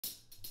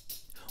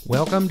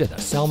Welcome to the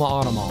Selma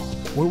Auto Mall,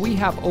 where we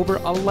have over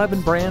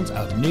 11 brands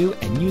of new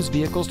and used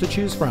vehicles to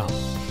choose from.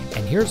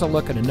 And here's a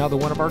look at another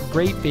one of our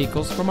great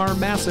vehicles from our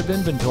massive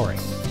inventory,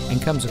 and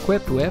comes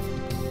equipped with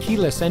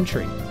keyless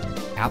entry,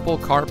 Apple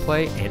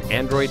CarPlay and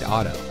Android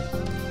Auto,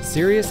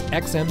 Sirius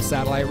XM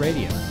satellite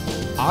radio,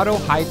 auto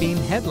high beam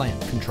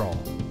headlamp control,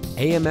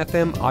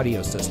 AM/FM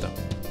audio system,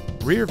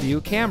 rear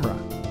view camera,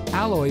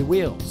 alloy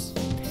wheels,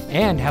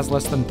 and has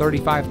less than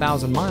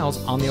 35,000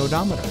 miles on the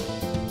odometer.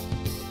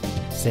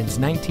 Since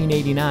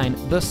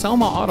 1989, the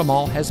Selma Auto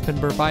Mall has been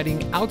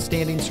providing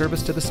outstanding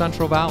service to the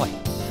Central Valley.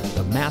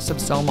 The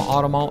massive Selma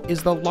Auto Mall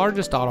is the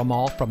largest auto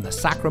mall from the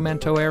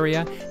Sacramento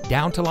area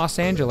down to Los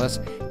Angeles,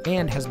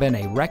 and has been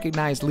a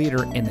recognized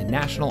leader in the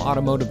National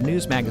Automotive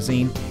News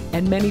magazine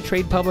and many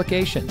trade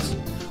publications.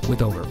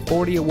 With over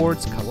 40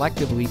 awards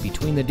collectively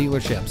between the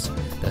dealerships,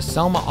 the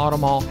Selma Auto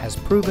Mall has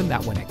proven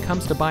that when it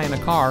comes to buying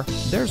a car,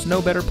 there's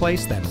no better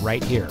place than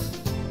right here.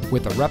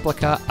 With a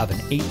replica of an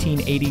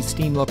 1880s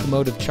steam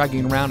locomotive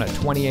chugging around a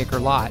 20-acre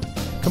lot,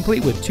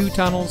 complete with 2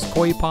 tunnels,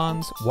 koi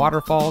ponds,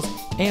 waterfalls,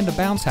 and a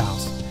bounce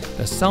house,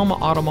 the Selma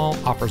Auto Mall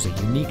offers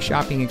a unique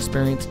shopping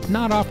experience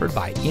not offered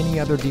by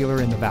any other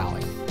dealer in the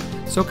valley.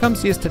 So come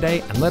see us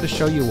today and let us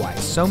show you why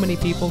so many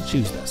people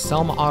choose the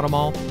Selma Auto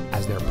Mall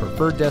as their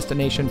preferred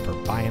destination for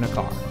buying a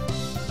car.